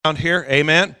Around here,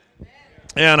 amen.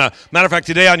 And matter of fact,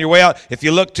 today on your way out, if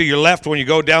you look to your left when you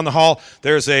go down the hall,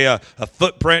 there's a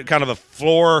footprint, kind of a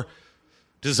floor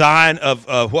design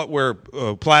of what we're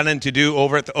planning to do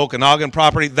over at the Okanagan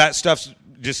property. That stuff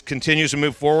just continues to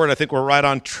move forward. I think we're right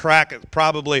on track.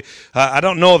 Probably, I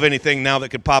don't know of anything now that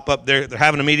could pop up. They're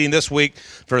having a meeting this week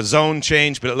for a zone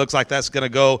change, but it looks like that's going to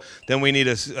go. Then we need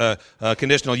a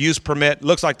conditional use permit.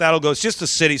 Looks like that'll go. It's just the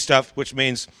city stuff, which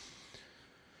means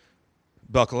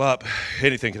buckle up.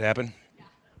 Anything could happen.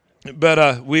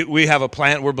 But we have a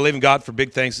plan. We're believing God for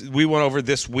big things. We went over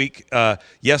this week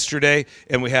yesterday,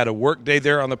 and we had a work day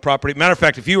there on the property. Matter of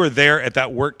fact, if you were there at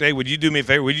that work day, would you do me a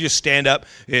favor? Would you just stand up?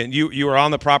 And you were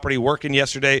on the property working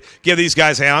yesterday. Give these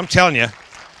guys a hand. I'm telling you.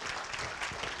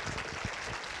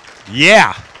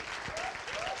 Yeah.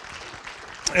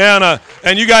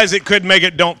 And you guys that could make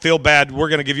it, don't feel bad. We're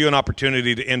going to give you an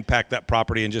opportunity to impact that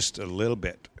property in just a little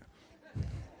bit.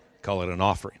 Call it an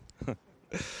offering.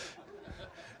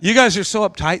 You guys are so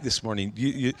uptight this morning.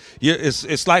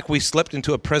 It's like we slipped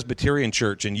into a Presbyterian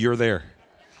church and you're there.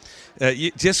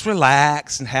 You just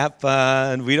relax and have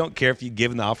fun. We don't care if you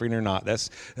give an offering or not.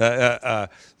 That's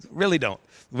really don't.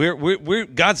 We're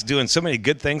God's doing so many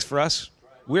good things for us.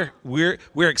 We're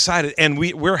excited and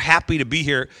we're happy to be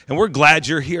here and we're glad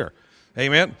you're here.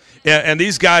 Amen. And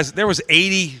these guys, there was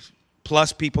 80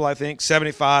 plus people, I think,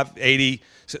 75, 80.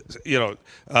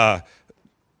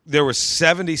 There were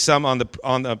 70 some on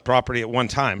the property at one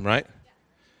time, right?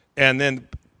 And then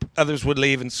others would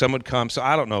leave and some would come. So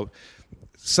I don't know.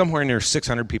 Somewhere near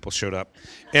 600 people showed up,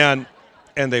 and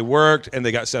they worked and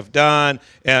they got stuff done.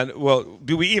 And well,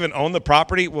 do we even own the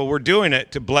property? Well, we're doing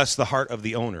it to bless the heart of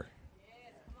the owner.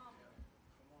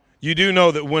 You do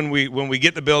know that when we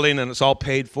get the building and it's all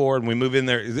paid for and we move in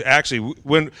there, actually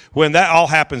when that all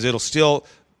happens, it'll still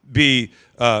be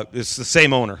it's the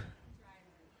same owner.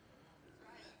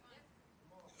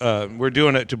 We're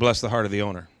doing it to bless the heart of the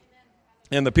owner.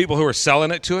 And the people who are selling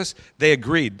it to us, they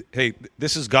agreed, hey,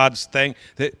 this is God's thing.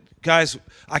 Guys,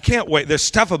 I can't wait. There's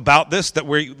stuff about this that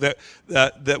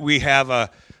we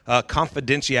have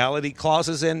confidentiality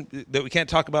clauses in that we can't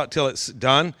talk about till it's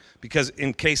done, because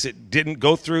in case it didn't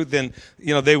go through, then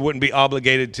they wouldn't be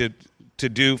obligated to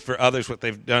do for others what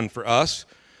they've done for us.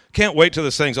 Can't wait till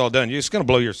this thing's all done. You're just going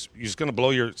to blow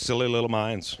your silly little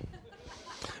minds.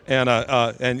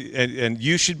 And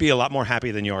you should be a lot more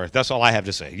happy than you are. That's all I have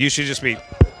to say. You should just be,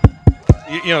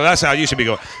 that's how you should be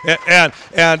going. And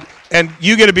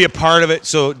you get to be a part of it.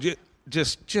 So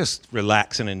just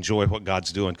relax and enjoy what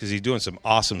God's doing, because He's doing some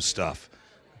awesome stuff.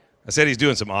 I said He's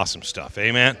doing some awesome stuff.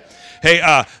 Amen. Hey,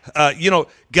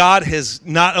 God has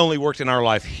not only worked in our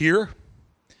life here,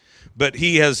 but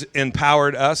He has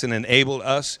empowered us and enabled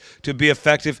us to be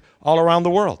effective all around the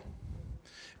world.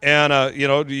 And,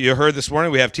 you heard this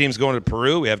morning, we have teams going to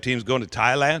Peru. We have teams going to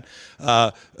Thailand.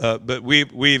 But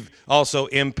we've also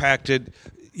impacted,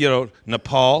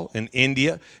 Nepal and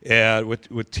India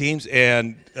with teams,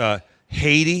 and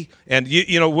Haiti. And,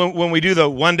 when we do the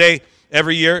one day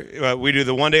every year, we do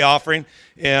the one day offering,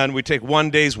 and we take one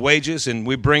day's wages and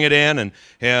we bring it in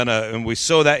and we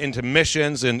sow that into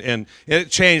missions, and it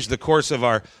changed the course of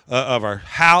our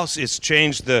house. It's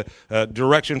changed the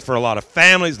direction for a lot of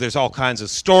families. There's all kinds of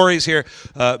stories here,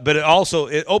 but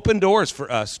it opened doors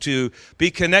for us to be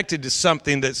connected to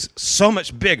something that's so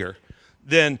much bigger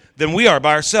than we are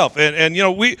by ourselves. And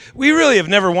we really have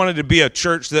never wanted to be a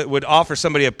church that would offer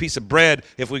somebody a piece of bread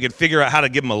if we could figure out how to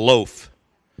give them a loaf.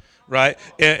 Right,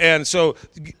 and so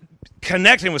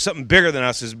connecting with something bigger than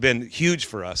us has been huge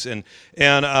for us. And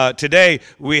today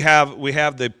we have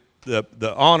the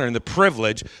honor and the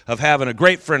privilege of having a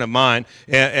great friend of mine,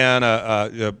 and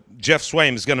Jeff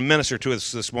Swaim is going to minister to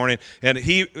us this morning, and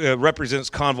he represents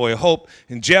Convoy of Hope.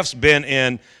 And Jeff's been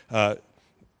in how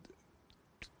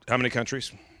many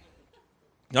countries?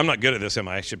 I'm not good at this, am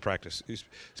I? I should practice. He's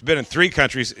been in 3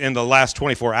 countries in the last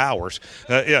 24 hours.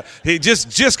 He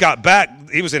just got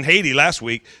back. He was in Haiti last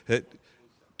week.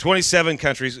 27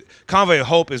 countries. Convoy of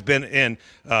Hope has been in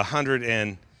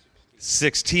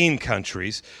 116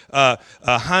 countries.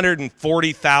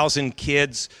 140,000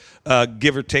 kids,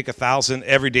 give or take 1,000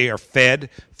 every day, are fed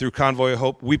through Convoy of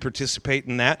Hope. We participate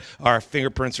in that. Our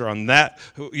fingerprints are on that.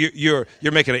 You're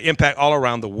making an impact all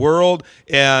around the world.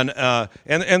 And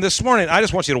this morning, I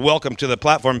just want you to welcome to the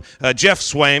platform Jeff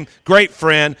Swaim, great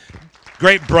friend,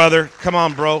 great brother. Come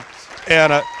on, bro.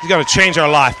 And he's going to change our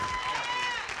life.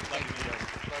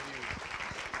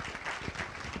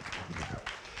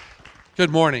 Good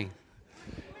morning.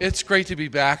 It's great to be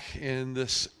back in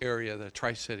this area, the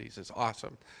Tri-Cities. It's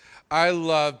awesome. I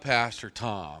love Pastor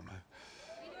Tom.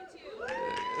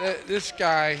 This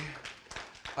guy,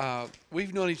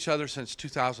 we've known each other since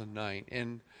 2009,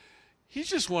 and he's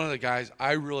just one of the guys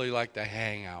I really like to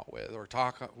hang out with or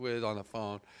talk with on the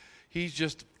phone. He's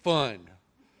just fun.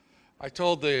 I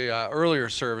told the earlier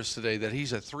service today that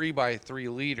he's a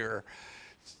 3x3 leader.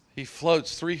 He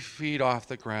floats 3 feet off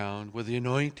the ground with the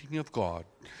anointing of God,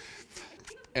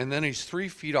 and then he's 3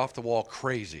 feet off the wall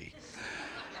crazy.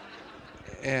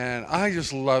 And I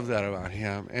just love that about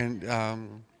him.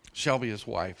 And Shelby, his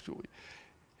wife.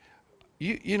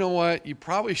 You know what? You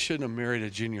probably shouldn't have married a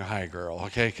junior high girl,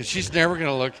 okay? Because she's never going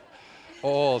to look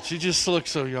old. She just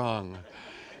looks so young.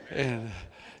 And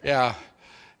yeah,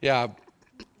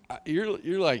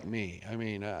 you're like me. I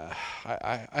mean,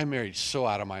 I married so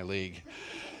out of my league.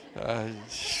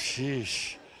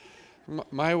 Sheesh.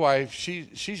 My wife,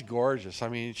 she's gorgeous. I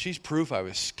mean, she's proof I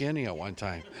was skinny at one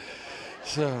time.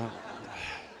 So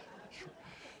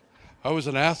I was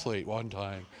an athlete one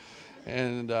time.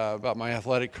 And about my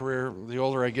athletic career, the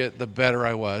older I get, the better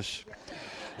I was.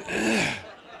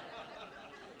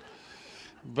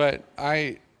 But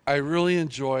I really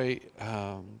enjoy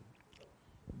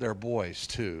their boys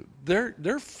too.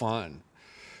 They're fun.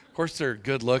 Of course, they're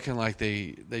good looking, like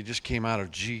they just came out of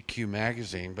GQ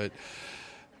magazine. But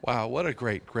wow, what a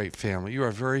great family! You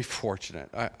are very fortunate.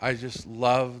 I just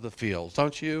love the Fields,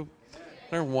 don't you?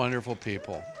 They're wonderful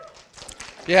people.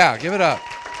 Yeah, give it up.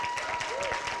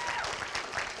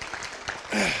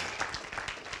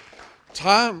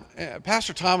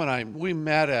 Pastor Tom and I, we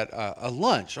met at a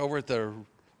lunch over at the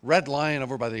Red Lion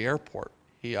over by the airport.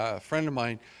 A friend of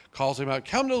mine calls him out,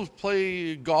 come to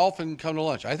play golf and come to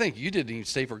lunch. I think you didn't even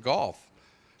stay for golf.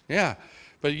 Yeah,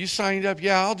 but you signed up,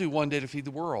 yeah, I'll do One Day to Feed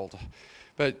the World.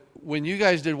 But when you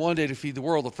guys did One Day to Feed the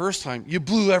World the first time, you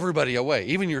blew everybody away,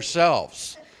 even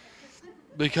yourselves,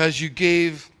 because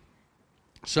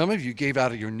some of you gave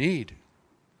out of your need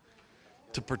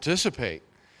to participate,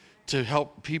 to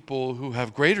help people who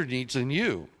have greater needs than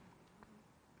you,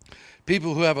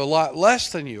 people who have a lot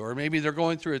less than you, or maybe they're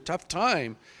going through a tough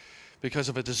time because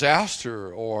of a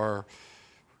disaster, or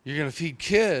you're going to feed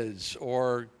kids,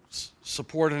 or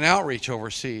support an outreach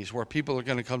overseas where people are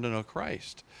going to come to know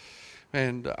Christ.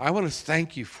 And I want to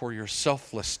thank you for your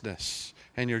selflessness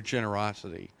and your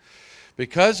generosity.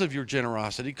 Because of your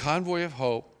generosity, Convoy of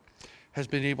Hope has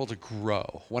been able to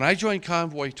grow. When I joined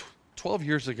Convoy 12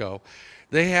 years ago,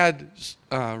 they had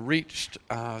reached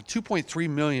 2.3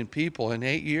 million people in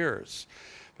 8 years.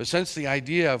 But since the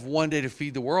idea of One Day to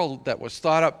Feed the World that was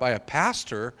thought up by a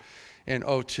pastor in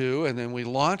 2002, and then we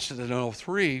launched it in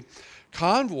 2003,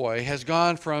 Convoy has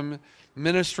gone from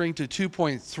ministering to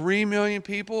 2.3 million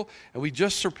people, and we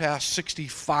just surpassed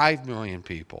 65 million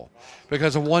people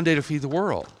because of One Day to Feed the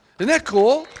World. Isn't that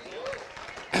cool?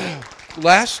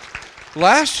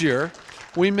 Last year,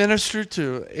 we ministered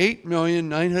to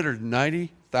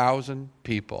 8,990,000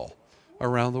 people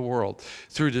around the world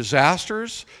through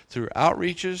disasters, through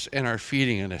outreaches, and our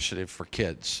feeding initiative for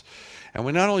kids. And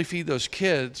we not only feed those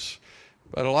kids,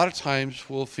 but a lot of times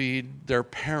we'll feed their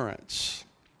parents.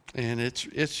 And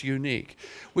it's unique.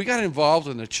 We got involved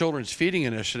in the Children's Feeding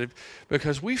Initiative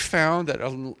because we found that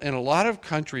in a lot of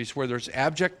countries where there's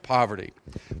abject poverty,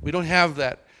 we don't have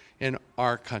that in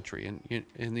our country,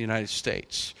 in the United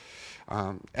States.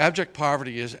 Abject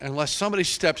poverty is, unless somebody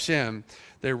steps in,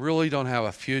 they really don't have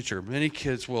a future. Many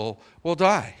kids will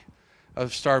die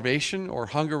of starvation or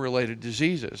hunger-related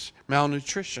diseases,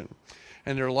 malnutrition,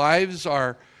 and their lives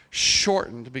are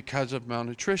shortened because of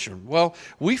malnutrition. Well,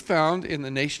 we found in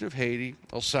the nation of Haiti,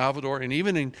 El Salvador, and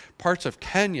even in parts of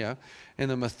Kenya, in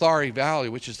the Mathare Valley,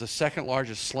 which is the second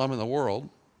largest slum in the world,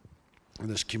 in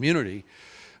this community,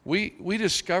 we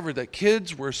discovered that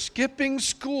kids were skipping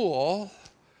school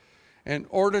in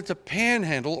order to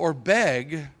panhandle or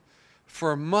beg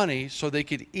for money so they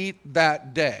could eat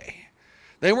that day.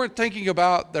 They weren't thinking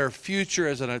about their future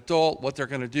as an adult, what they're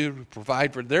going to do to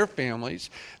provide for their families.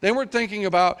 They weren't thinking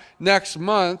about next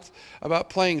month,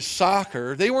 about playing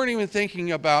soccer. They weren't even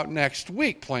thinking about next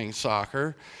week playing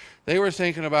soccer. They were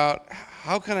thinking about,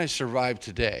 how can I survive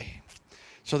today?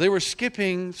 So they were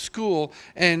skipping school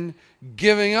and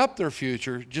giving up their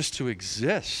future just to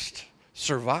exist,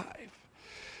 survive.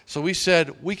 So we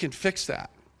said, we can fix that.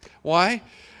 Why?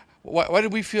 Why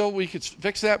did we feel we could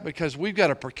fix that? Because we've got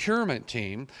a procurement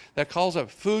team that calls up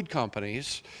food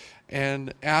companies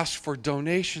and asks for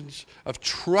donations of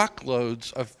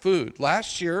truckloads of food.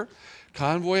 Last year,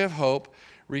 Convoy of Hope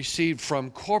received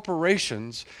from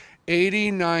corporations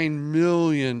 $89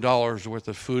 million worth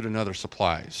of food and other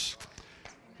supplies.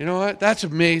 You know what? That's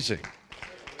amazing.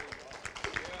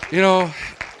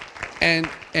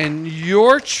 And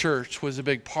your church was a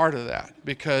big part of that,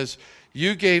 because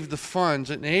You gave the funds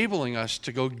enabling us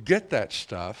to go get that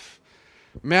stuff,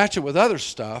 match it with other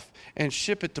stuff, and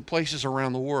ship it to places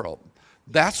around the world.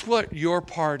 That's what your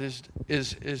part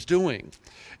is doing.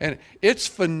 And it's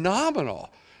phenomenal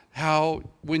how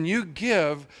when you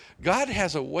give, God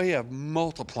has a way of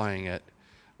multiplying it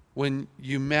when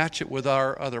you match it with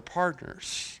our other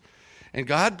partners. And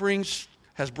God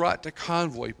has brought to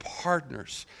Convoy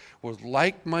partners with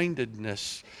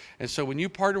like-mindedness. And so when you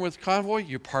partner with Convoy,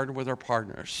 you partner with our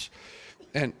partners.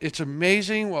 And it's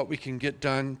amazing what we can get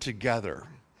done together.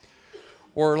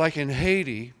 Or like in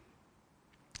Haiti,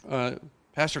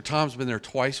 Pastor Tom's been there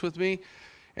twice with me,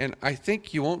 and I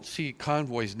think you won't see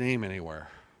Convoy's name anywhere.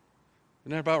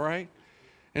 Isn't that about right?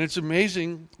 And it's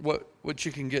amazing what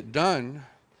you can get done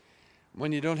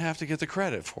when you don't have to get the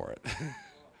credit for it.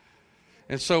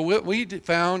 And so what we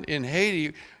found in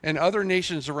Haiti and other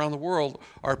nations around the world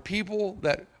are people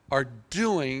that are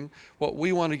doing what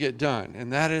we want to get done,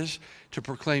 and that is to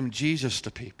proclaim Jesus to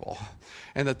people,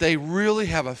 and that they really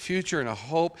have a future and a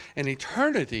hope and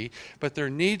eternity, but their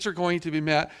needs are going to be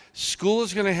met. School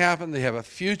is going to happen. They have a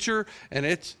future, and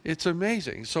it's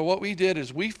amazing. So what we did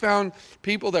is we found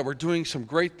people that were doing some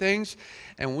great things,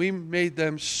 and we made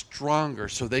them stronger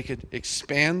so they could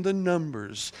expand the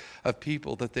numbers of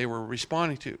people that they were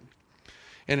responding to.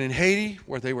 And in Haiti,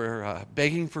 where they were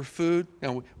begging for food,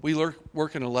 now we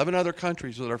work in 11 other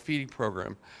countries with our feeding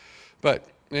program, but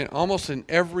almost in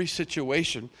every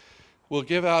situation, we'll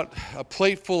give out a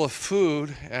plate full of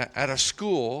food at a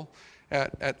school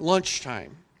at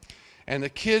lunchtime. And the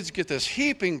kids get this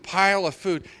heaping pile of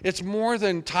food. It's more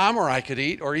than Tom or I could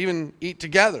eat or even eat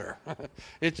together.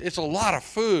 It's a lot of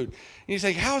food. And you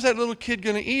think, how is that little kid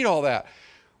going to eat all that?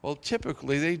 Well,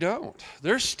 typically they don't.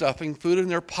 They're stuffing food in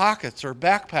their pockets or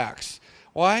backpacks.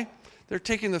 Why? They're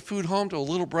taking the food home to a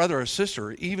little brother or sister,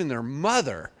 or even their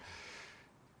mother.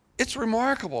 It's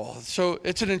remarkable. So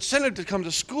it's an incentive to come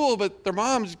to school, but their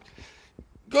moms,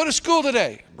 go to school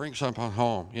today. Bring something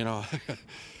home, you know.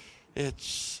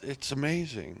 It's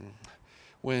amazing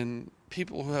when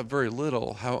people who have very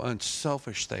little, how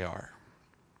unselfish they are.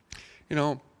 You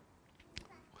know,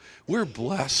 we're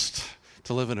blessed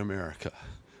to live in America.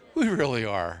 We really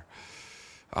are.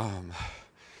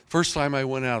 First time I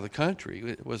went out of the country,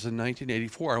 it was in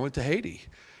 1984. I went to Haiti.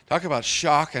 Talk about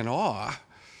shock and awe.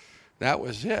 That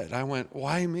was it. I went,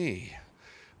 why me?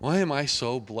 Why am I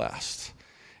so blessed?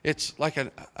 It's like a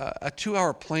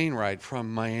 2-hour plane ride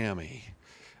from Miami.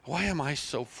 Why am I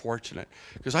so fortunate?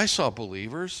 Because I saw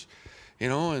believers, you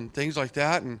know, and things like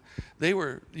that, and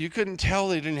you couldn't tell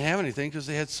they didn't have anything because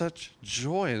they had such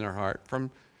joy in their heart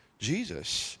from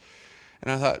Jesus.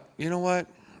 And I thought, you know what?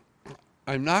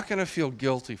 I'm not going to feel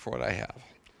guilty for what I have,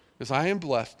 because I am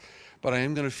blessed, but I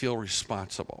am going to feel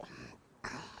responsible.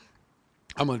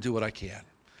 I'm going to do what I can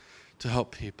to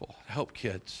help people, help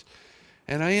kids.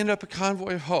 And I end up at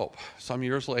Convoy of Hope some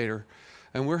years later,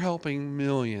 and we're helping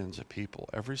millions of people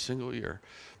every single year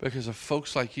because of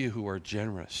folks like you who are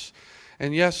generous.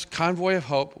 And yes, Convoy of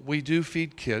Hope, we do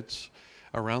feed kids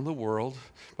around the world,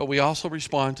 but we also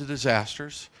respond to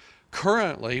disasters.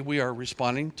 Currently, we are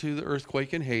responding to the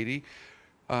earthquake in Haiti,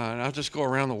 and I'll just go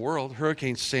around the world.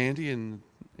 Hurricane Sandy in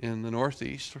the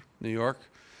Northeast, New York,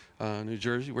 New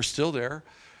Jersey, we're still there.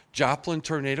 Joplin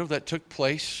tornado that took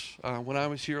place when I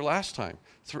was here last time,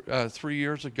 3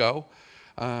 years ago,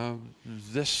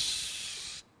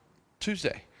 this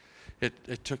Tuesday.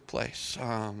 It took place,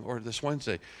 or this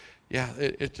Wednesday. Yeah,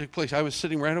 it took place. I was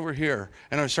sitting right over here,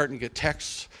 and I was starting to get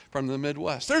texts from the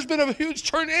Midwest. There's been a huge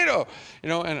tornado, you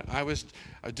know, and I was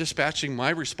dispatching my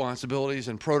responsibilities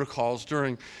and protocols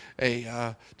during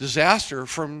a disaster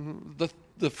from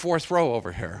the fourth row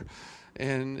over here.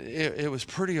 And it was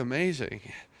pretty amazing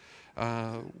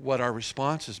what our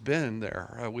response has been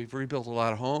there. We've rebuilt a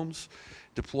lot of homes,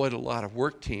 deployed a lot of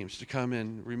work teams to come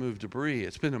in, remove debris.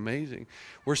 It's been amazing.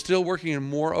 We're still working in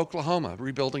Moore, Oklahoma,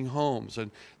 rebuilding homes,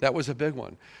 and that was a big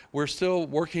one. We're still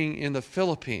working in the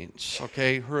Philippines,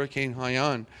 okay, Hurricane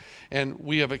Haiyan, and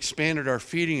we have expanded our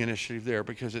feeding initiative there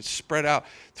because it's spread out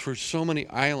through so many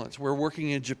islands. We're working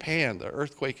in Japan, the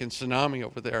earthquake and tsunami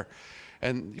over there,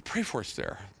 and pray for us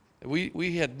there.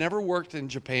 We had never worked in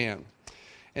Japan.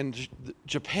 And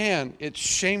Japan, it's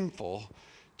shameful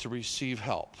to receive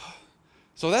help.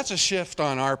 So that's a shift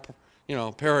on our,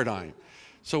 paradigm.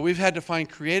 So we've had to find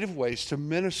creative ways to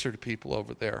minister to people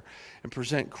over there and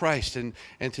present Christ and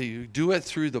to do it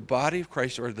through the body of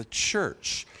Christ or the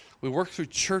church. We work through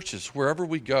churches wherever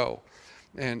we go.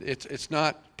 And it's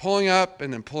not pulling up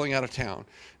and then pulling out of town.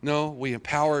 No, we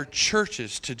empower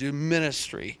churches to do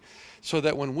ministry so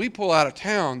that when we pull out of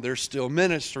town, there's still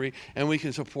ministry and we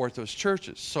can support those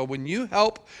churches. So when you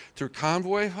help through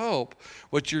Convoy Hope,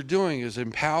 what you're doing is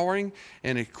empowering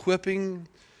and equipping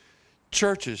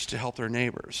churches to help their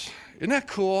neighbors. Isn't that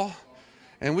cool?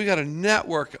 And we got a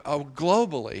network of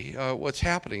globally what's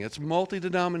happening. It's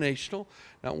multi-denominational,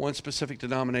 not one specific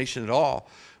denomination at all,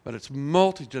 but it's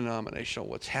multi-denominational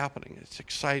what's happening. It's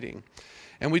exciting.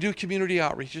 And we do community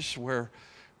outreaches where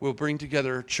we'll bring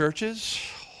together churches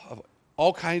of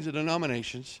all kinds of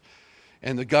denominations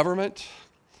and the government,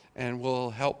 and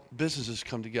we'll help businesses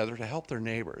come together to help their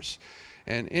neighbors.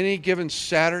 And any given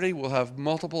Saturday, we'll have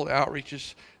multiple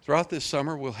outreaches. Throughout this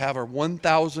summer, we'll have our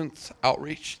 1,000th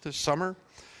outreach this summer.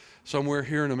 Somewhere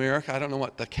here in America, I don't know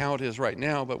what the count is right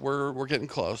now, but we're getting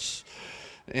close.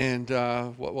 And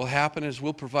what will happen is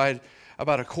we'll provide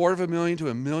about $250,000 to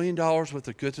 $1 million worth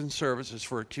of goods and services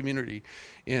for a community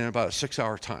in about a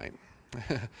 6-hour time.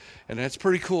 And that's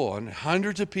pretty cool. And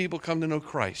hundreds of people come to know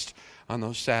Christ on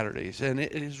those Saturdays. And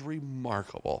it is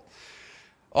remarkable.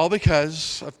 All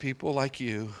because of people like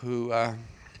you who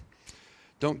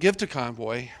don't give to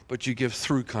Convoy, but you give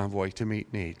through Convoy to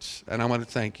meet needs. And I want to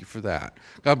thank you for that.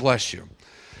 God bless you.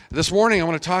 This morning I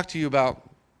want to talk to you about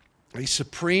a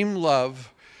supreme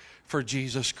love for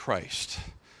Jesus Christ.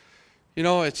 You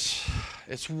know, it's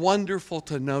wonderful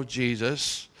to know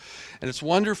Jesus, and it's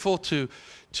wonderful to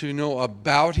know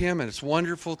about him, and it's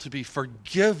wonderful to be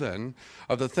forgiven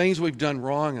of the things we've done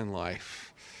wrong in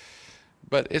life.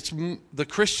 But the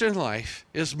Christian life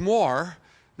is more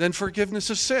than forgiveness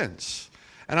of sins.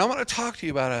 And I want to talk to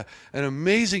you about an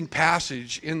amazing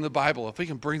passage in the Bible, if we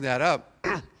can bring that up.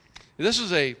 This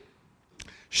is a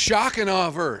shock and awe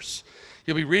verse.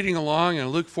 You'll be reading along in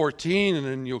Luke 14, and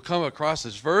then you'll come across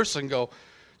this verse and go,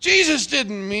 Jesus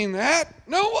didn't mean that.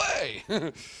 No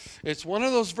way. It's one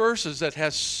of those verses that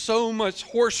has so much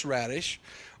horseradish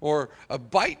or a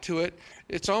bite to it,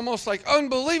 it's almost like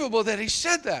unbelievable that he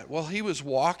said that. Well, he was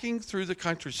walking through the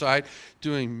countryside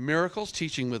doing miracles,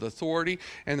 teaching with authority,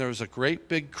 and there was a great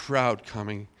big crowd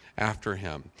coming after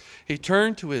him. He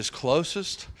turned to his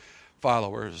closest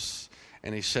followers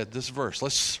and he said this verse.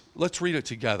 Let's read it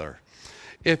together.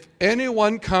 If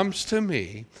anyone comes to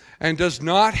me and does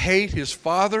not hate his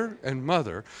father and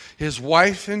mother, his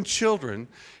wife and children,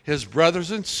 his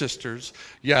brothers and sisters,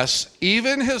 yes,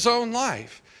 even his own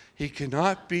life, he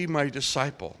cannot be my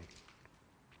disciple.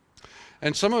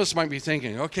 And some of us might be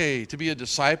thinking, okay, to be a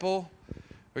disciple,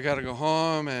 we got to go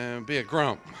home and be a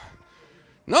grump.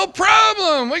 No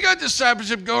problem. We got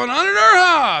discipleship going on at our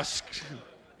house.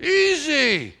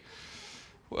 Easy.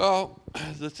 Well,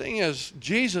 the thing is,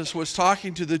 Jesus was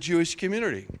talking to the Jewish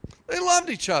community. They loved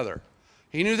each other.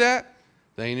 He knew that.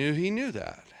 They knew he knew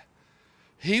that.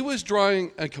 He was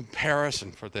drawing a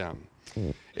comparison for them.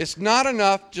 It's not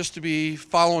enough just to be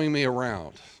following me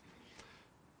around.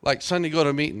 Like Sunday go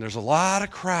to meeting, there's a lot of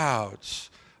crowds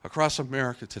across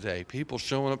America today, people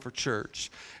showing up for church.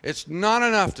 It's not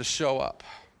enough to show up.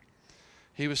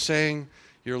 He was saying,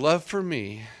 your love for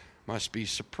me must be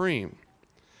supreme.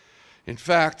 In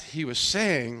fact, he was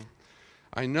saying,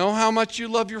 I know how much you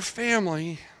love your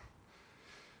family,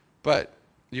 but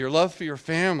your love for your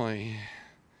family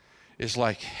is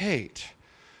like hate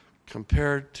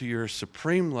compared to your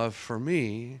supreme love for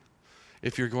me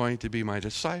if you're going to be my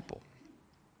disciple.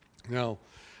 Now,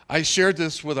 I shared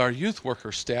this with our youth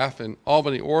worker staff in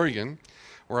Albany, Oregon,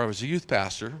 where I was a youth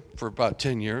pastor for about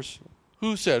 10 years.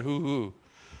 Who said who?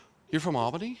 You're from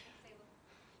Albany?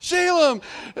 Salem!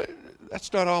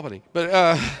 That's not Albany, but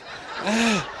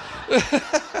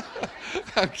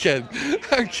I'm kidding.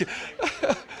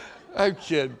 I'm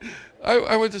kidding.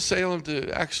 I went to Salem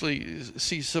to actually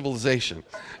see civilization.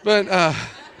 But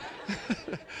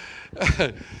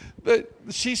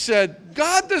she said,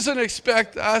 God doesn't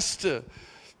expect us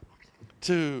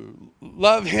to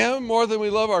love him more than we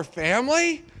love our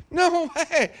family? No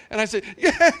way. And I said,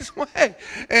 yes way.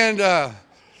 And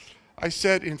I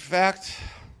said, in fact,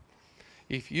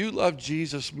 if you love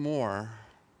Jesus more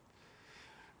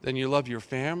than you love your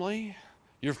family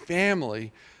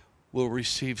will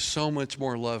receive so much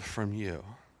more love from you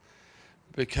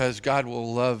because God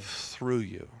will love through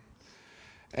you.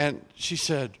 And she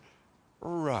said,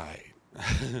 right.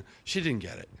 She didn't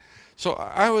get it. So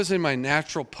I was in my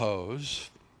natural pose,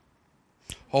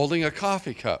 holding a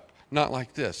coffee cup. Not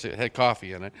like this. It had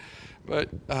coffee in it. But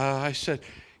I said,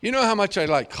 you know how much I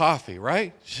like coffee,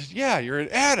 right? She said, yeah, you're an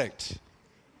addict.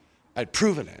 I'd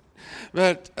proven it.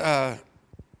 But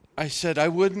I said, I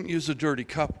wouldn't use a dirty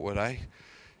cup, would I?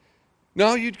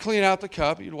 No, you'd clean out the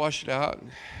cup, you'd wash it out.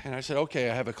 And I said, okay,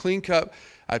 I have a clean cup.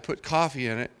 I put coffee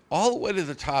in it all the way to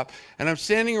the top. And I'm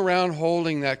standing around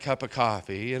holding that cup of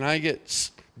coffee, and I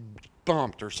get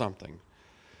bumped or something.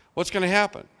 What's going to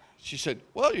happen? She said,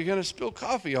 well, you're going to spill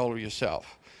coffee all over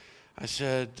yourself. I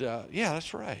said, yeah,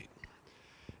 that's right.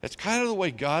 It's kind of the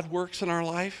way God works in our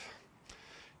life.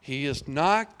 He is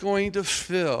not going to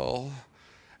fill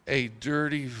a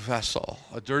dirty vessel,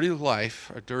 a dirty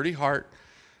life, a dirty heart,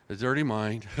 a dirty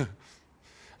mind,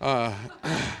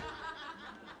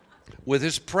 with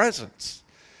his presence.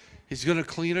 He's going to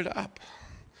clean it up.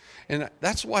 And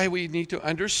that's why we need to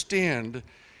understand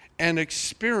and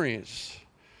experience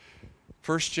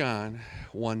 1 John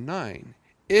 1:9.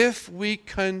 If we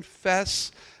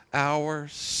confess our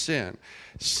sin.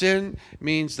 Sin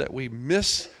means that we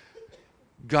miss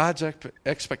God's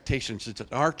expectations. It's an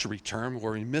archery term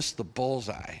where we miss the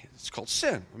bullseye. It's called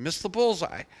sin. We miss the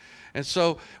bullseye. And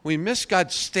so we miss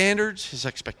God's standards, his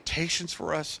expectations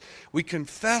for us. We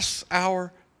confess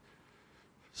our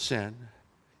sin,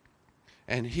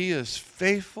 and he is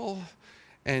faithful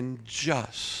and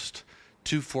just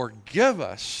to forgive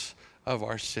us of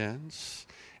our sins,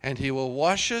 and he will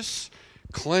wash us,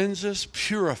 cleanse us,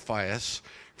 purify us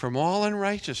from all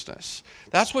unrighteousness.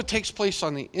 That's what takes place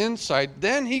on the inside.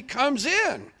 Then he comes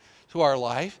in to our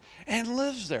life and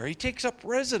lives there. He takes up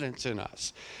residence in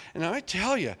us. And I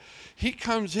tell you, he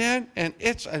comes in and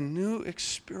it's a new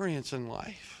experience in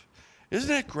life. Isn't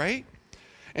that great?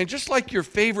 And just like your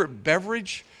favorite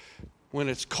beverage, when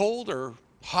it's cold or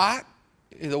hot,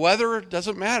 the weather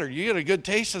doesn't matter. You get a good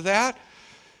taste of that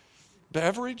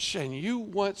beverage and you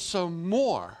want some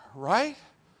more, right?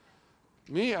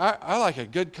 Me, I like a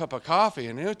good cup of coffee,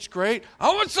 and it's great.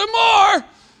 I want some more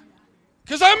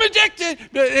because I'm addicted.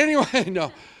 But anyway,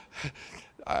 no.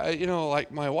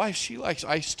 Like my wife, she likes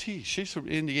iced tea. She's from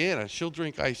Indiana. She'll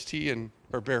drink iced tea in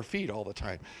her bare feet all the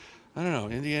time. I don't know,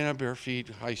 Indiana bare feet,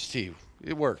 iced tea.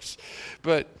 It works.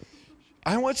 But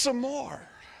I want some more.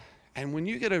 And when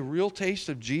you get a real taste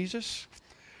of Jesus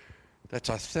that's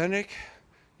authentic,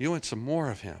 you want some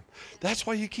more of him. That's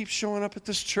why you keep showing up at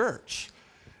this church.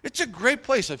 It's a great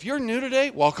place. If you're new today,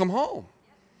 welcome home.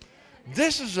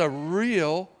 This is a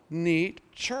real neat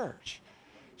church.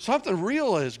 Something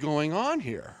real is going on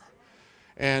here.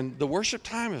 And the worship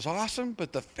time is awesome,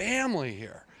 but the family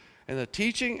here and the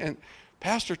teaching, and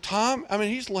Pastor Tom,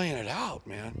 he's laying it out,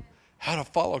 man, how to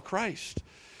follow Christ.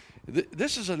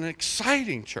 This is an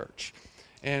exciting church.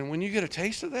 And when you get a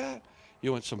taste of that,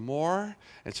 you want some more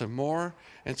and some more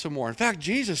and some more. In fact,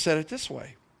 Jesus said it this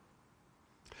way.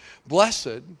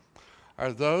 Blessed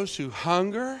are those who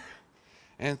hunger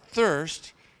and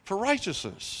thirst for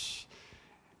righteousness,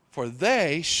 for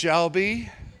they shall be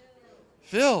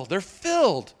filled. They're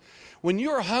filled. When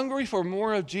you're hungry for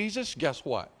more of Jesus, guess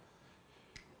what?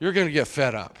 You're going to get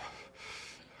fed up.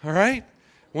 All right?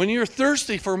 When you're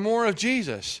thirsty for more of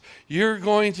Jesus, you're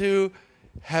going to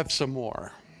have some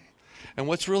more. And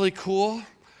what's really cool,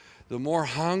 the more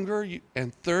hunger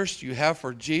and thirst you have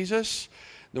for Jesus,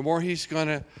 the more he's going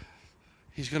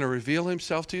to reveal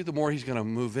himself to you, the more he's going to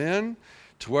move in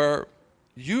to where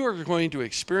you are going to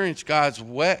experience God's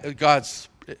love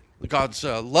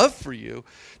for you,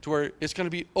 to where it's going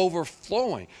to be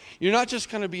overflowing. You're not just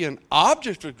going to be an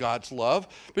object of God's love,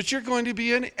 but you're going to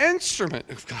be an instrument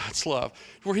of God's love,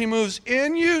 where he moves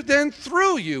in you, then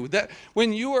through you. That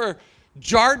when you are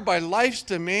jarred by life's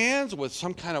demands with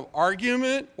some kind of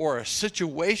argument or a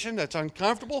situation that's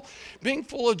uncomfortable, being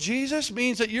full of Jesus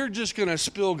means that you're just going to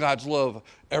spill God's love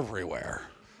everywhere.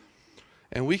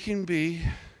 And we can be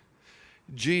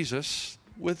Jesus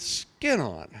with skin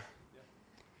on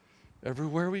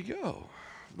everywhere we go.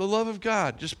 The love of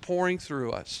God just pouring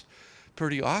through us.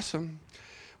 Pretty awesome.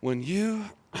 When you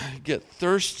get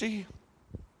thirsty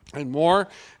and more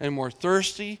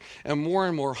thirsty and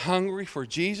more hungry for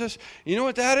Jesus, you know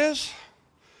what that is?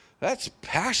 That's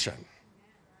passion.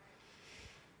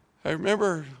 I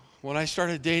remember when I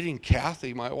started dating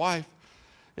Kathy, my wife,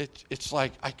 it's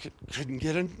like I couldn't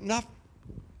get enough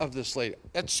of this lady.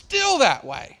 It's still that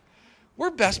way.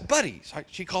 We're best buddies.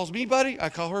 She calls me buddy, I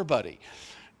call her buddy.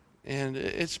 And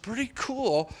it's pretty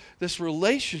cool, this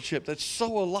relationship that's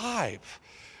so alive.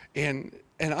 And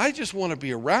I just want to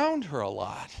be around her a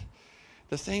lot.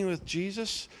 The thing with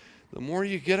Jesus, The more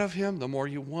you get of him, the more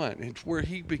you want. It's where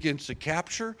he begins to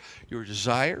capture your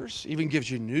desires, even gives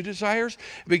you new desires.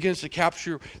 It begins to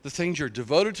capture the things you're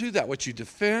devoted to, that which you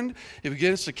defend. It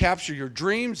begins to capture your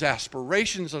dreams,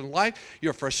 aspirations in life,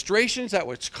 your frustrations, that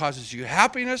which causes you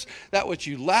happiness, that which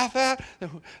you laugh at,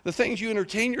 the things you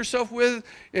entertain yourself with,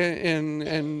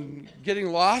 and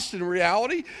getting lost in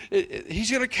reality. He's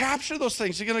going to capture those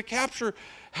things. He's going to capture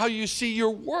how you see your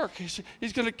work.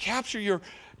 He's going to capture your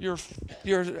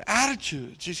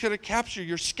attitudes. He's going to capture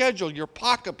your schedule, your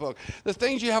pocketbook, the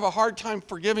things you have a hard time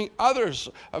forgiving others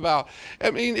about.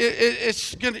 I mean,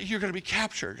 you're going to be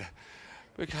captured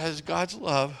because God's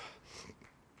love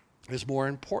is more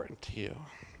important to you.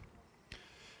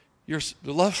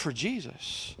 The love for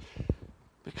Jesus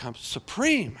becomes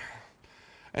supreme,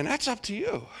 and that's up to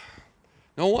you.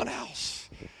 No one else.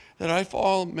 That I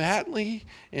fall madly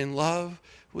in love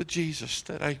with Jesus,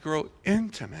 that I grow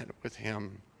intimate with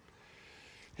him.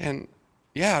 And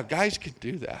yeah, guys can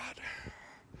do that.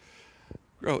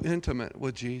 Grow intimate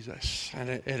with Jesus. And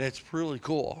it's really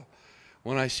cool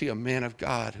when I see a man of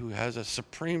God who has a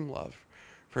supreme love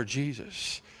for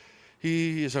Jesus.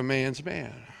 He is a man's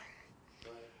man.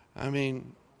 I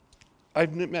mean,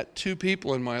 I've met two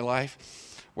people in my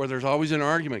life where there's always an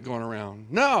argument going around.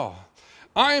 No,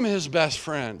 I'm his best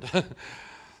friend.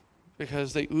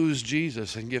 Because they ooze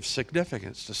Jesus and give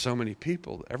significance to so many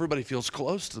people. Everybody feels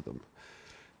close to them.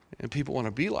 And people want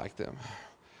to be like them.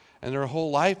 And their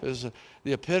whole life is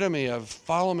the epitome of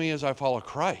follow me as I follow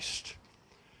Christ.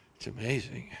 It's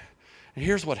amazing. And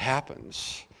here's what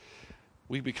happens.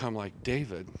 We become like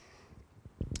David,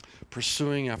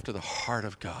 pursuing after the heart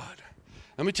of God.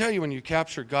 Let me tell you, when you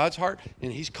capture God's heart,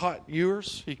 and he's caught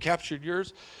yours, he captured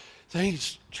yours,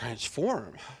 things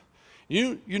transform.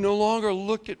 You no longer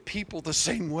look at people the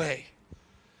same way.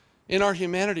 In our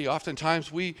humanity,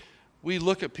 oftentimes we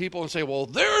look at people and say, well,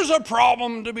 there's a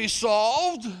problem to be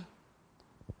solved.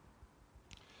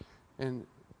 And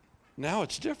now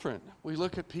it's different. We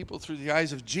look at people through the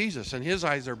eyes of Jesus, and his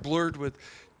eyes are blurred with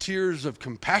tears of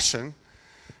compassion.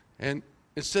 And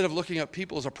instead of looking at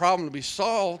people as a problem to be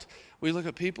solved, we look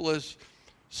at people as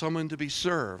someone to be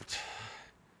served.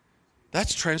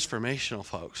 That's transformational,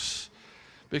 folks.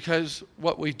 Because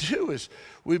what we do is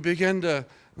we begin to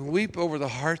weep over the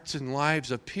hearts and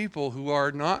lives of people who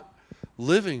are not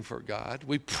living for God.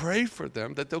 We pray for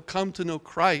them that they'll come to know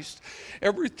Christ.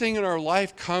 Everything in our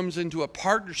life comes into a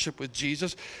partnership with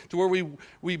Jesus to where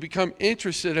we become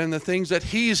interested in the things that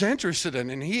he's interested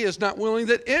in, and he is not willing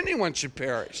that anyone should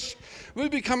perish. We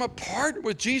become a partner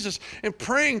with Jesus in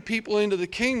praying people into the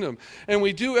kingdom. And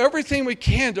we do everything we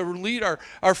can to lead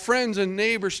our friends and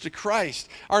neighbors to Christ.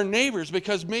 Our neighbors,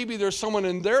 because maybe there's someone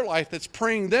in their life that's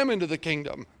praying them into the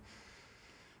kingdom.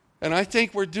 And I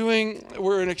think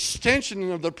we're an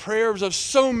extension of the prayers of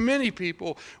so many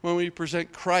people when we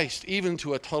present Christ, even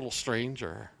to a total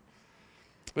stranger.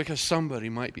 Because somebody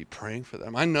might be praying for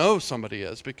them. I know somebody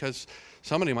is, because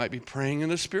somebody might be praying in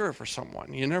the Spirit for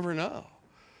someone. You never know.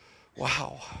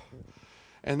 Wow.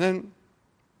 And then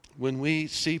when we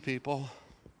see people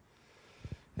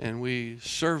and we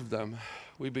serve them,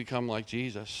 we become like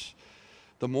Jesus.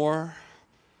 The more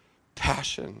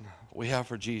passion we have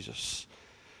for Jesus,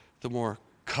 the more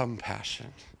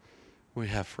compassion we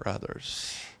have for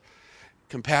others.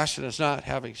 Compassion is not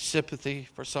having sympathy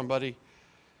for somebody,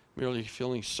 merely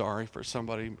feeling sorry for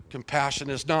somebody. Compassion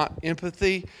is not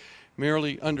empathy,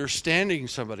 merely understanding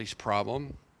somebody's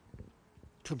problem.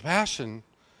 Compassion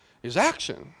is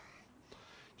action.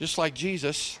 Just like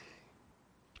Jesus,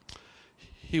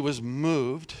 he was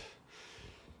moved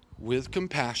with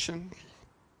compassion,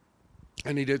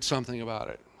 and he did something about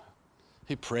it.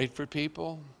 He prayed for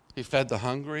people. He fed the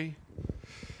hungry.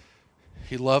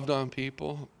 He loved on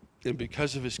people. And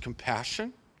because of his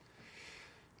compassion,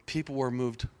 people were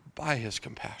moved by his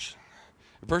compassion.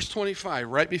 Verse 25,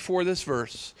 right before this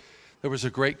verse, there was a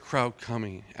great crowd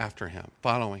coming after him,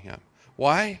 following him.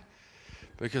 Why?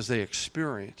 Because they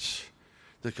experienced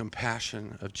the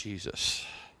compassion of Jesus.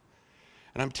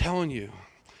 And I'm telling you,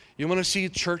 you want to see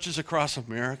churches across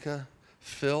America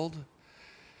filled?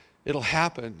 It'll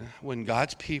happen when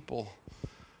God's people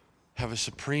have a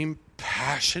supreme,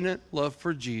 passionate love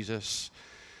for Jesus,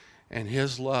 and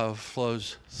his love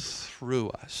flows through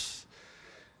us.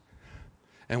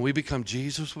 And we become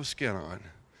Jesus with skin on,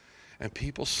 and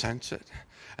people sense it,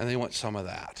 and they want some of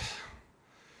that.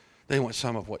 They want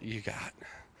some of what you got.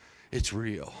 It's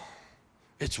real.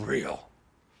 It's real.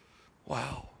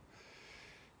 Wow.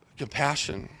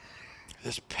 Compassion,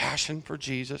 this passion for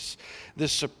Jesus,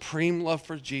 this supreme love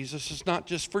for Jesus is not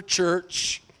just for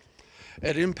church.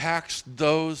 It impacts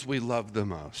those we love the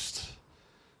most.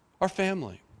 Our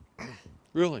family.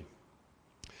 Really.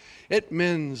 It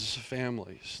mends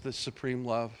families, this supreme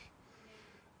love.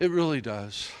 It really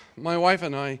does. My wife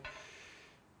and I,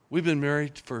 we've been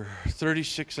married for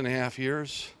 36 and a half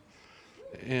years.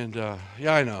 And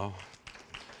yeah, I know.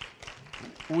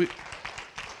 We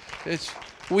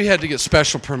had to get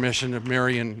special permission to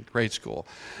marry in grade school.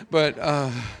 But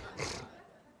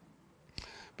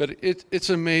it's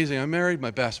amazing. I married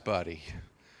my best buddy.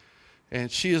 And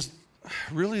she is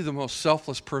really the most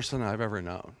selfless person I've ever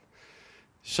known.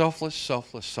 Selfless,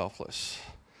 selfless, selfless.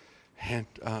 And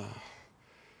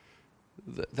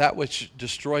that which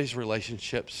destroys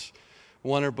relationships,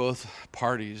 one or both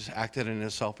parties acted in a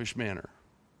selfish manner.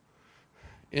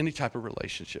 Any type of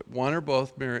relationship, one or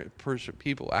both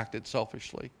people acted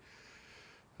selfishly.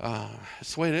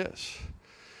 It's the way it is.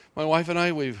 My wife and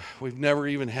I, we've never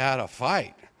even had a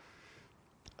fight.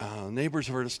 Neighbors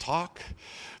have heard us talk,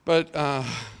 but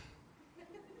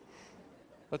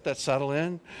let that settle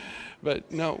in.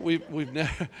 But no, we've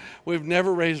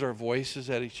never raised our voices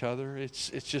at each other. It's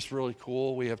just really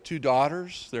cool. We have 2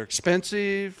 daughters. They're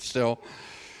expensive still.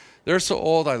 They're so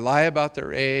old. I lie about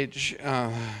their age.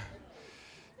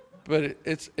 But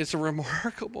it's a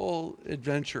remarkable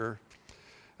adventure.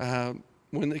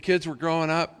 When the kids were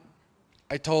growing up,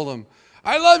 I told them,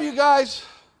 "I love you guys.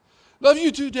 Love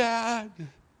you too, Dad."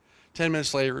 10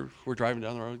 minutes later, we're driving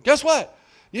down the road. Guess what?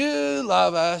 You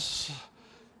love us.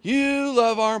 You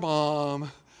love our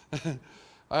mom.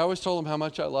 I always told them how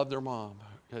much I love their mom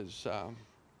because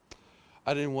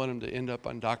I didn't want them to end up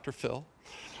on Dr. Phil.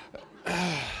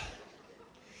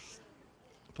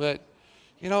 But,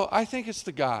 I think it's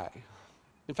the guy.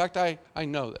 In fact, I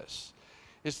know this.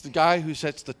 It's the guy who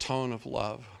sets the tone of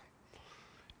love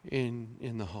in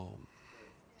the home.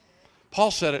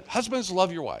 Paul said it, husbands,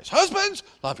 love your wives. Husbands,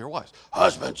 love your wives.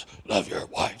 Husbands, love your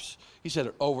wives. He said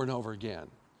it over and over again.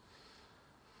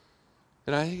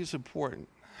 And I think it's important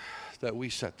that we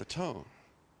set the tone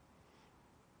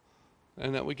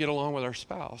and that we get along with our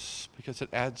spouse because it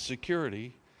adds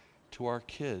security to our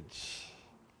kids.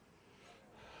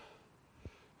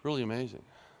 Really amazing.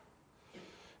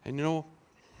 And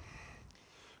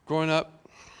growing up,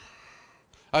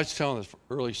 I was telling this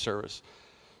early service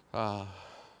that,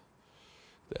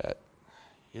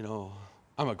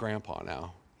 I'm a grandpa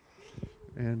now.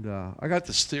 And I got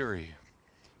this theory,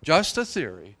 just a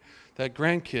theory, that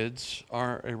grandkids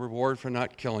are a reward for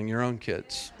not killing your own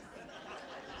kids.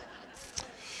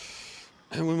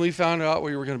 And when we found out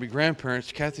we were going to be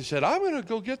grandparents, Kathy said, "I'm going to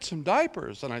go get some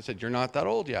diapers." And I said, "You're not that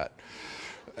old yet."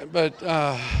 But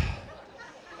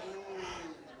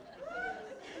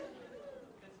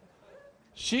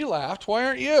she laughed. "Why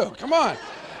aren't you? Come on."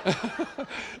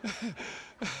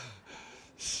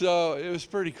 So it was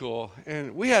pretty cool.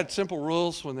 And we had simple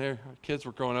rules when their kids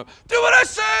were growing up. Do what I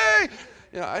say!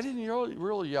 I didn't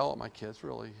really yell at my kids,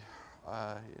 really.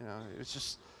 It was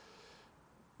just,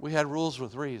 we had rules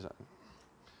with reason.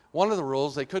 One of the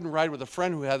rules, they couldn't ride with a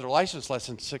friend who had their license less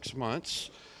than 6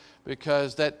 months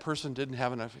because that person didn't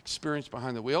have enough experience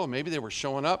behind the wheel. And maybe they were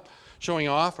showing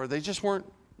off, or they just weren't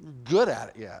good at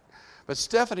it yet. But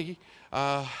Stephanie,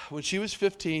 when she was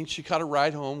 15, she caught a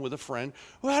ride home with a friend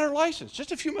who had her license,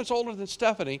 just a few months older than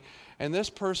Stephanie. And this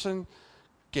person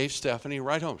gave Stephanie a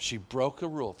ride home. She broke a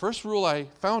rule. First rule I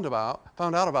found out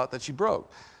about that she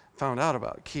broke. Found out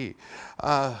about, key.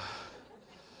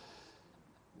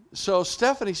 So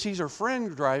Stephanie sees her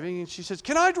friend driving, and she says,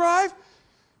 "Can I drive?"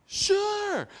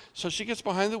 "Sure." So she gets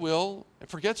behind the wheel and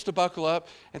forgets to buckle up,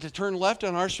 and to turn left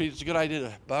on our street, it's a good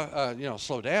idea to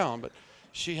slow down, but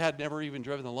she had never even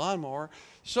driven the lawnmower.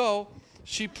 So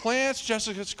she plants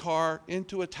Jessica's car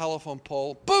into a telephone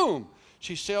pole. Boom!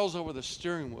 She sails over the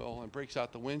steering wheel and breaks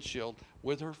out the windshield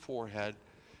with her forehead,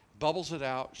 bubbles it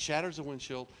out, shatters the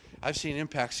windshield. I've seen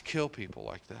impacts kill people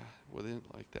like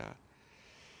that.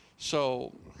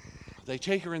 So they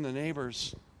take her in the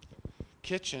neighbor's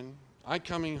kitchen. I'm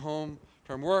coming home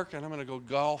from work, and I'm going to go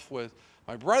golf with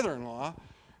my brother-in-law,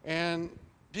 and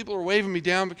people are waving me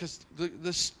down because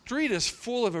the street is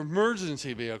full of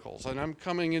emergency vehicles, and I'm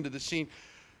coming into the scene.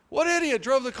 What idiot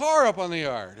drove the car up on the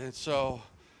yard? And so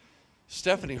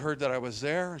Stephanie heard that I was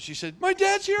there, and she said, "My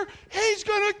dad's here. He's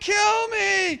going to kill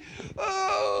me."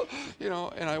 Oh,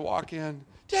 and I walk in.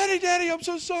 Daddy, I'm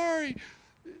so sorry.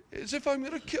 As if I'm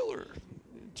going to kill her.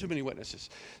 Too many witnesses.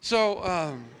 So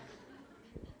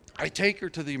I take her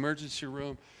to the emergency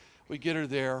room. We get her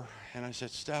there, and I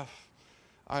said, "Steph,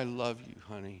 I love you,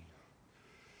 honey."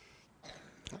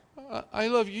 "I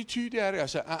love you too, Daddy." I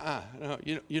said, no,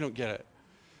 you don't get it.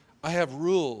 I have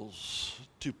rules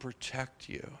to protect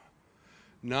you,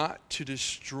 not to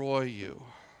destroy you.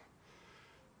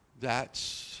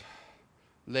 That's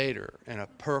later and a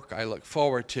perk I look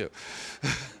forward to.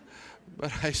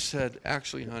 But I said,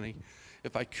 actually, honey,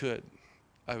 if I could,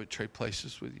 I would trade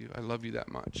places with you. I love you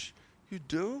that much. You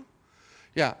do?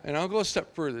 Yeah, and I'll go a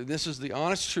step further. This is the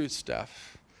honest truth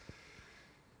stuff.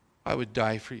 I would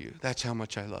die for you. That's how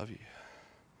much I love you.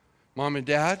 Mom and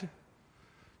Dad,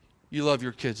 you love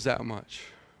your kids that much,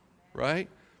 right?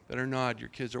 Better nod, your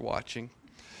kids are watching.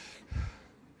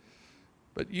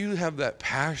 But you have that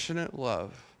passionate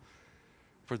love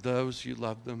for those you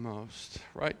love the most,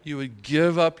 right? You would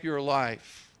give up your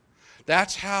life.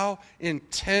 That's how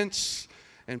intense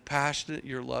and passionate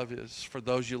your love is for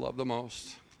those you love the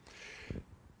most.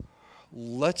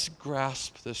 Let's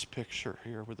grasp this picture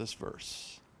here with this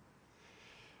verse.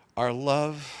 Our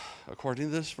love, according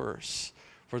to this verse,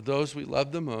 for those we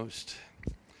love the most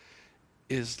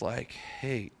is like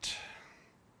hate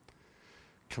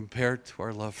compared to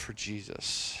our love for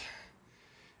Jesus,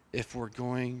 if we're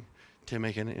going to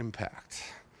make an impact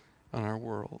on our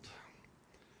world.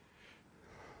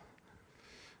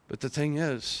 But the thing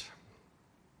is,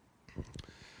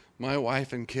 my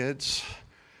wife and kids,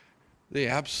 they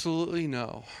absolutely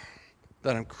know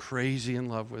that I'm crazy in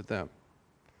love with them.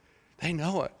 They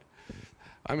know it.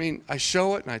 I mean, I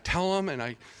show it and I tell them and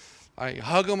I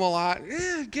hug them a lot.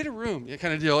 Get a room,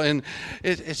 kind of deal. And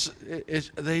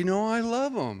they know I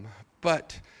love them,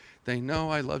 but they know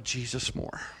I love Jesus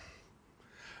more.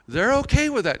 They're okay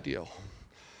with that deal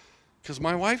because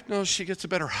my wife knows she gets a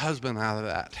better husband out of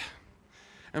that.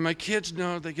 And my kids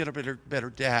know they get a better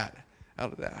dad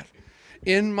out of that.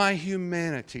 In my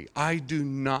humanity, I do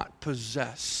not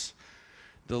possess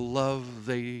the love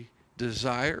they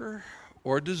desire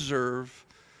or deserve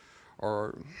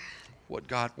or what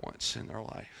God wants in their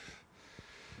life.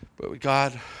 But with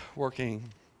God working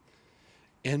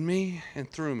in me and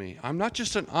through me, I'm not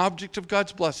just an object of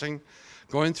God's blessing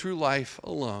going through life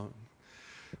alone,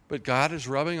 but God is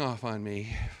rubbing off on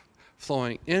me,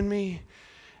 flowing in me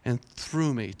and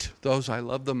through me to those I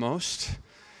love the most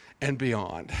and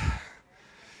beyond.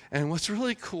 And what's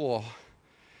really cool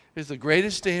is the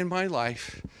greatest day in my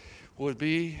life would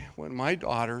be when my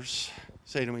daughters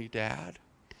say to me, Dad,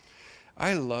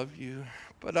 I love you,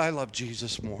 but I love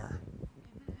Jesus more.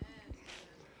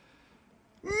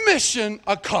 Mission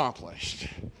accomplished.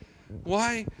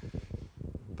 Why?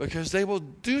 Because they will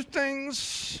do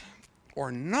things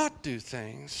or not do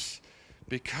things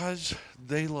because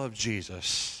they love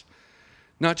Jesus.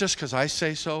 Not just because I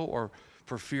say so or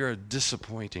for fear of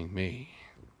disappointing me.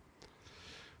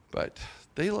 But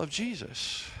they love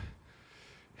Jesus.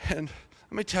 And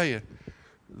let me tell you,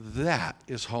 that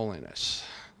is holiness.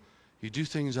 You do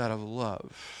things out of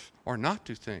love or not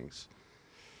do things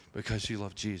because you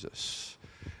love Jesus.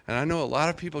 And I know a lot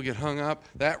of people get hung up,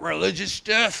 that religious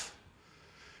stuff,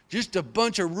 just a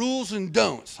bunch of rules and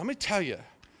don'ts. Let me tell you,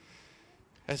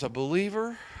 as a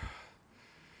believer,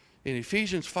 in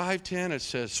Ephesians 5:10, it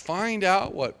says, find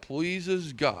out what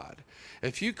pleases God.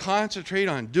 If you concentrate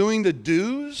on doing the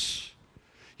do's,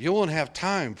 you won't have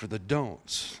time for the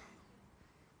don'ts.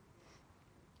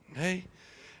 Okay?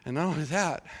 And not only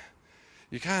that,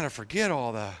 you kind of forget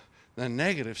all the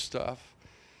negative stuff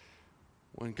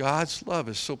when God's love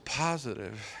is so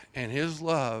positive and His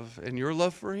love and your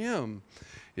love for Him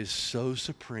is so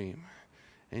supreme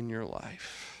in your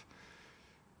life.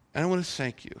 And I want to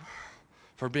thank you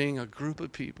for being a group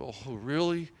of people who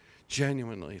really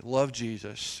genuinely love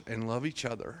Jesus and love each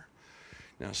other.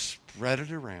 Now spread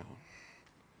it around.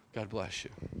 God bless you.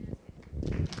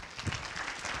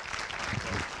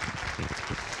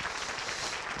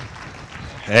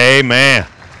 Amen.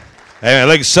 Amen.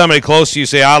 Look at somebody close to you,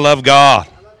 say, I love God.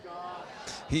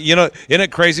 You know, isn't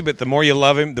it crazy? But the more you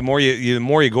love Him, the more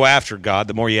you go after God,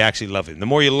 the more you actually love Him. The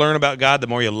more you learn about God, the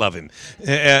more you love Him.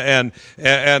 And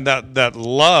that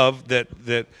love that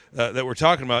we're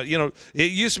talking about, you know,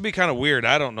 it used to be kind of weird.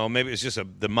 I don't know. Maybe it's just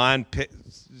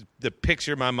the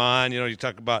picture in my mind. You know, you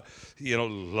talk about, you know,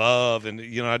 love, and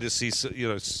you know, I just see, you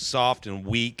know, soft and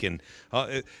weak. And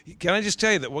can I just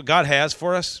tell you that what God has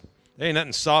for us, there ain't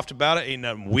nothing soft about it, ain't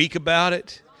nothing weak about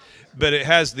it, but it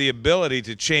has the ability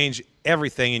to change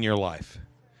everything in your life. I'm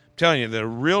telling you, the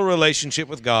real relationship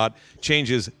with God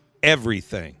changes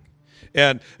everything.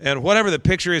 And whatever the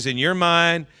picture is in your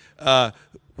mind,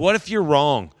 what if you're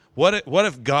wrong? What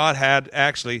if God had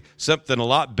actually something a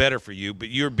lot better for you, but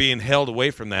you're being held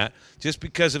away from that just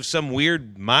because of some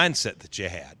weird mindset that you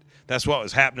had? That's what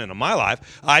was happening in my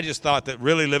life. I just thought that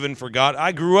really living for God,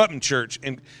 I grew up in church,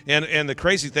 and the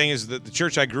crazy thing is that the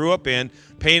church I grew up in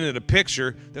painted a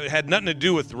picture that had nothing to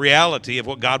do with the reality of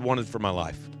what God wanted for my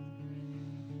life.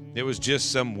 It was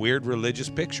just some weird religious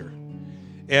picture.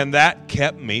 And that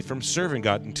kept me from serving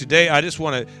God. And today I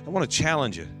want to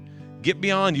challenge you. Get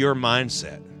beyond your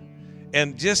mindset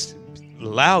and just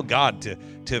allow God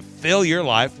to fill your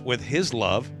life with his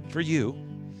love for you.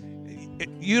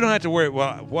 You don't have to worry,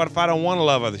 well, what if I don't want to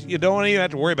love others? You don't even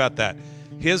have to worry about that.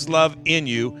 His love in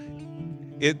you,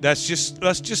 let's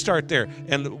just start there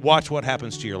and watch what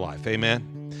happens to your life.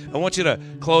 Amen. I want you to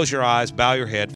close your eyes, bow your head.